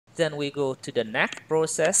then we go to the next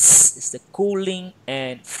process, is the cooling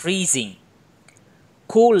and freezing.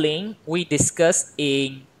 Cooling we discussed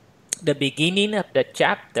in the beginning of the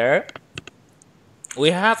chapter.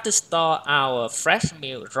 We have to store our fresh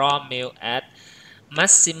milk, raw milk at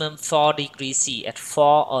maximum 4 degrees C, at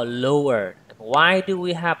 4 or lower. Why do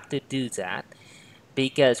we have to do that?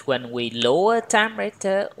 Because when we lower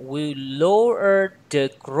temperature, we lower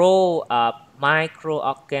the growth of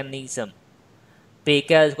microorganism.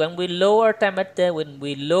 Because when we lower temperature, when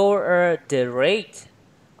we lower the rate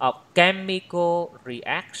of chemical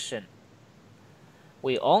reaction,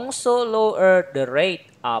 we also lower the rate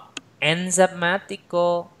of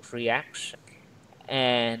enzymatical reaction.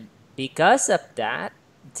 And because of that,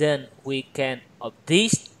 then we can, of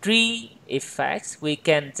these three effects, we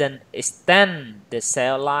can then extend the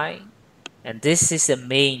cell life. And this is the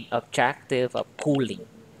main objective of cooling.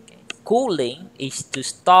 Okay. Cooling is to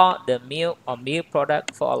store the milk or milk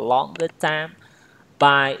product for a longer time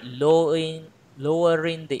by lowering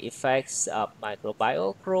the effects of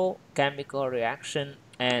microbial growth, chemical reaction,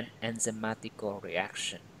 and enzymatical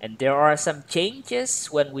reaction. And there are some changes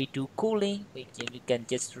when we do cooling, which you can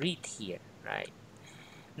just read here, right?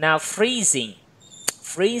 Now freezing.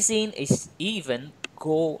 Freezing is even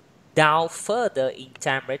go down further in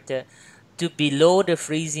temperature to below the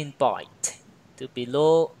freezing point, to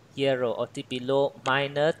below 0 or to below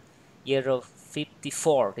minus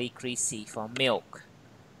 54 degrees C for milk.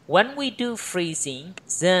 When we do freezing,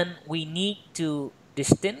 then we need to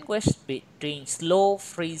distinguish between slow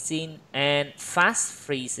freezing and fast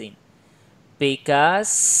freezing,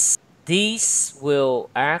 because these will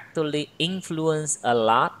actually influence a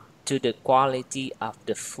lot to the quality of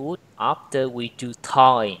the food after we do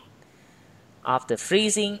thawing. After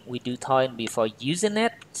freezing, we do thawing before using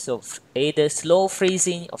it, so either slow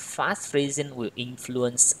freezing or fast freezing will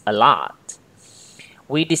influence a lot.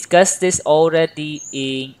 We discussed this already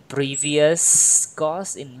in previous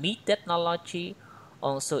course in meat technology,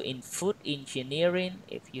 also in food engineering,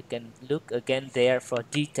 if you can look again there for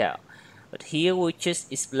detail. But here we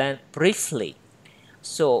just explain briefly.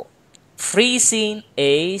 So freezing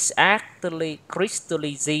is actually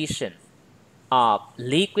crystallization of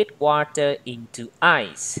liquid water into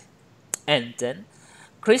ice. And then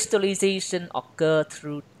crystallization occurs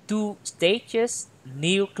through two stages,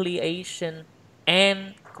 nucleation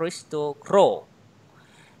and crystal growth.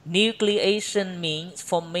 Nucleation means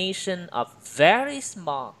formation of very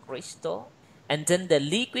small crystal, and then the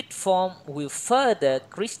liquid form will further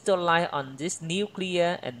crystallize on this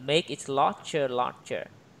nucleus and make it larger.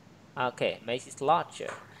 Okay, make it larger.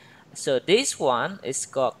 So this one is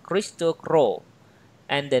called crystal growth,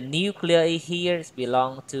 and the nuclei here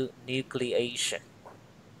belong to nucleation.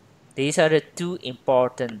 These are the two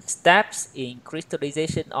important steps in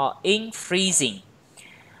crystallization or in freezing.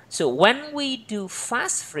 So when we do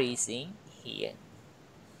fast freezing here,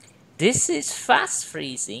 this is fast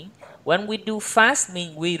freezing. When we do fast,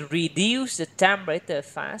 mean we reduce the temperature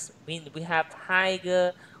fast, mean we have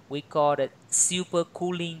higher, we call it super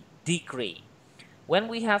cooling degree. When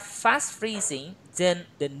we have fast freezing, then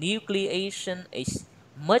the nucleation is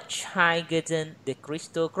much higher than the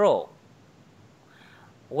crystal growth.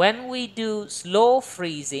 When we do slow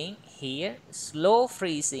freezing here, slow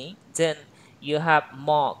freezing, then you have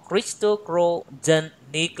more crystal growth than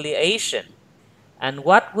nucleation. And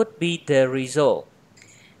what would be the result?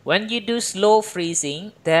 When you do slow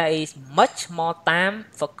freezing, there is much more time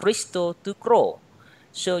for crystal to grow.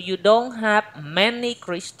 So you don't have many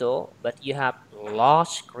crystal, but you have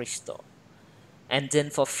large crystal. And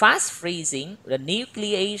then for fast freezing, the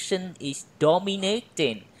nucleation is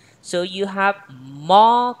dominating. So you have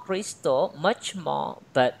more crystal, much more,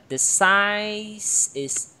 but the size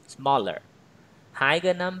is smaller.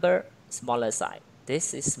 Higher number, smaller size.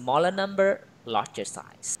 This is smaller number, larger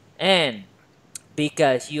size. And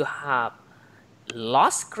because you have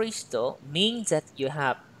lost crystal means that you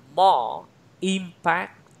have more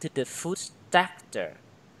impact to the food texture.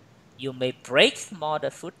 You may break more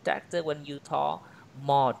the food texture when you thaw,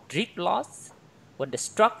 more drip loss. When the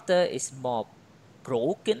structure is more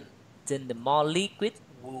broken, then the more liquid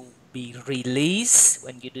will be released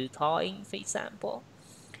when you do thawing, for example.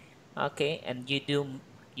 Okay, and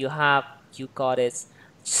you call it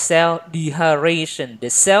cell dehydration. The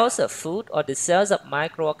cells of food or the cells of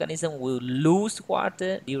microorganism will lose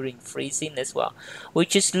water during freezing as well. We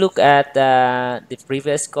just look at the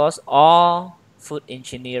previous course or food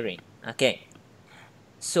engineering. Okay,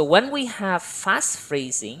 so when we have fast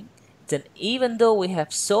freezing, then even though we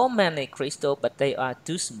have so many crystals, but they are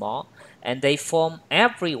too small and they form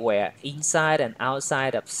everywhere inside and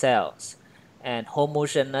outside of cells and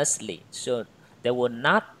homogeneously. So They will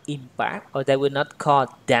not impact or they will not cause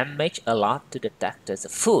damage a lot to the texture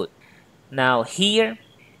of food. Now here,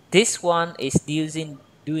 this one is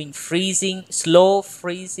doing freezing, slow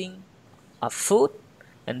freezing of food,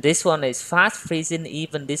 and this one is fast freezing.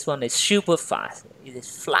 Even this one is super fast. It is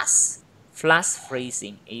flash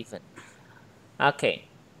freezing even. Okay,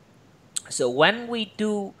 so when we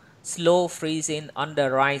do slow freezing on the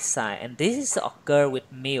right side, and this is occur with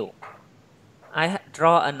milk. I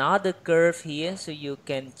draw another curve here so you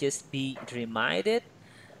can just be reminded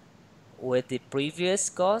with the previous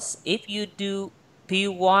course. If you do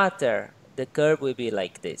pure water, the curve will be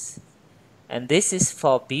like this. And this is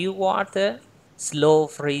for pure water, slow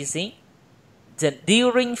freezing. Then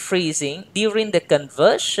during freezing, during the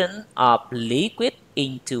conversion of liquid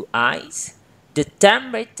into ice, the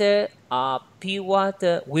temperature of pure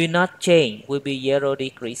water will not change, will be 0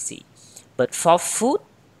 degrees C. But for food,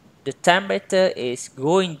 the temperature is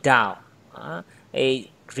going down, uh,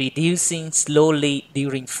 reducing slowly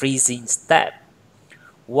during freezing step.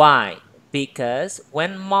 Why? Because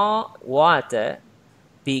when more water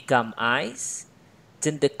become ice,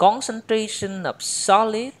 then the concentration of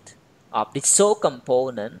solid of the salt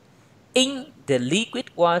component in the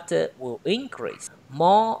liquid water will increase.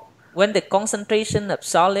 More when the concentration of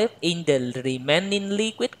solid in the remaining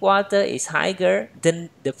liquid water is higher, then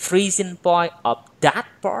the freezing point of that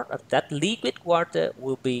part of that liquid water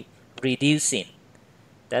will be reducing.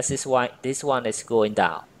 That is why this one is going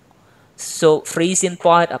down. So freezing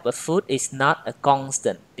point of a food is not a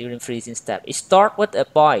constant during freezing step. It starts with a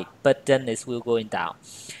point, but then it will going down.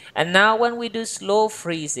 And now when we do slow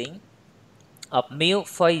freezing of milk,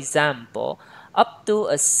 for example, up to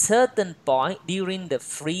a certain point during the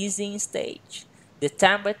freezing stage, the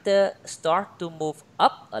temperature start to move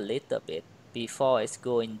up a little bit before it's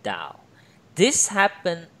going down. This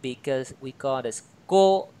happens because we call this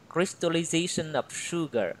co-crystallization of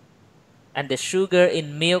sugar. And the sugar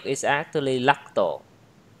in milk is actually lactose.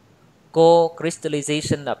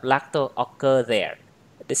 Co-crystallization of lactose occur there.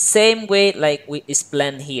 The same way like we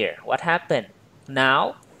explained here. What happened?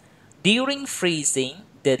 Now, during freezing,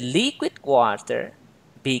 the liquid water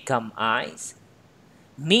become ice,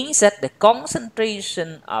 means that the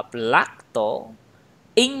concentration of lactose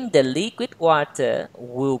in the liquid water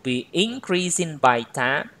will be increasing by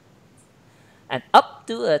time, and up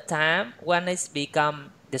to a time when it's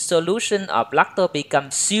become the solution of lactose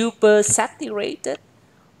becomes super saturated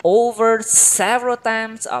over several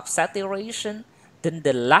times of saturation, then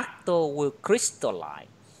the lactose will crystallize.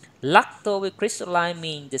 Lactose will crystallize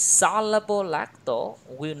means the soluble lactose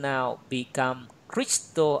will now become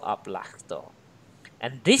crystal of lactose.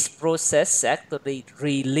 And this process actually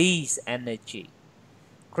release energy.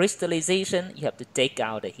 Crystallization, you have to take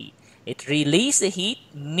out the heat. It release the heat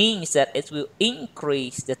means that it will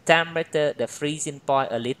increase the temperature, the freezing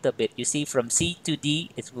point a little bit. You see from C to D,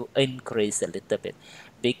 it will increase a little bit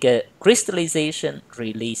because crystallization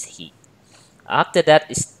release heat. After that,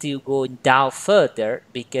 it's still going down further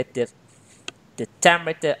because the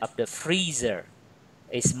temperature of the freezer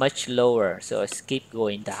is much lower, so it's keep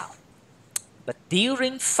going down. But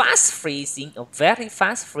during fast freezing or very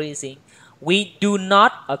fast freezing, we do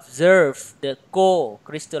not observe the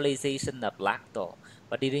co-crystallization of lactose.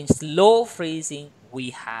 But during slow freezing,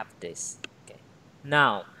 we have this. Okay.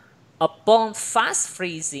 Now, upon fast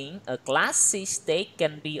freezing, a glass C state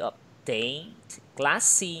can be obtained. Glass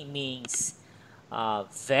C means a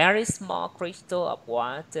very small crystal of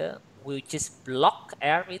water will just block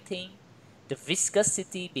everything. The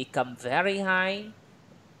viscosity become very high.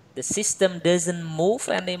 The system doesn't move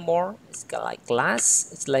anymore. It's like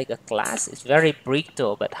glass. It's like a glass. It's very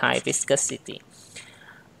brittle but high viscosity.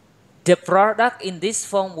 The product in this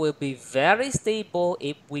form will be very stable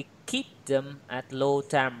if we keep them at low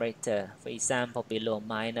temperature. For example, below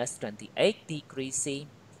minus 28 degrees C.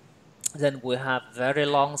 Then we have very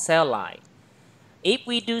long cell life. If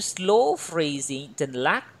we do slow freezing, then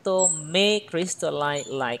lactose may crystallize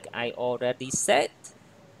like I already said.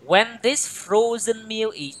 When this frozen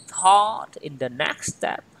milk is thawed in the next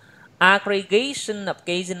step, aggregation of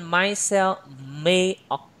casein micelle may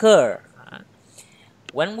occur.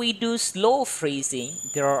 When we do slow freezing,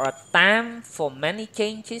 there are time for many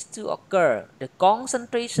changes to occur. The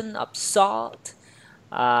concentration of salt,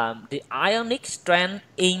 the ionic strength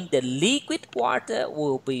in the liquid water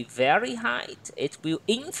will be very high. It will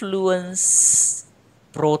influence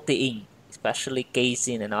protein, especially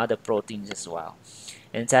casein and other proteins as well.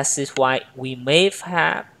 And that is why we may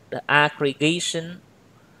have the aggregation,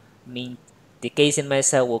 mean the casein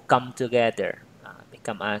micelle will come together,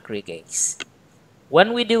 become aggregates.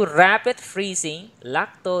 When we do rapid freezing,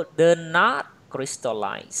 lactose does not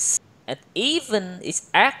crystallize. and even it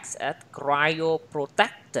acts as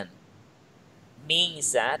cryoprotectant,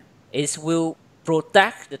 means that it will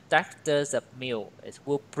protect the textures of milk. It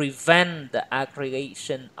will prevent the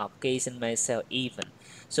aggregation of casein micelle even.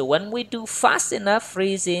 So when we do fast enough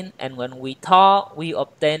freezing and when we thaw, we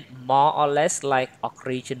obtain more or less like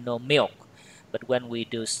original milk. But when we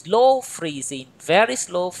do slow freezing, very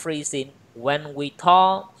slow freezing, when we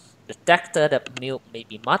thaw, the texture of milk may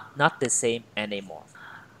be not the same anymore.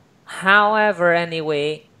 However,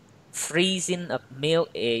 anyway, freezing of milk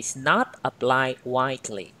is not applied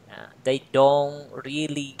widely. They don't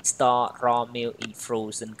really store raw milk in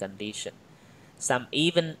frozen condition. Some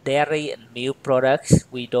even dairy and milk products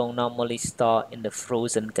we don't normally store in the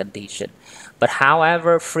frozen condition. But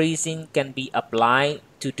however, freezing can be applied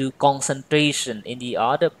to do concentration. In the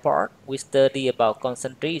other part, we study about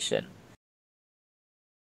concentration.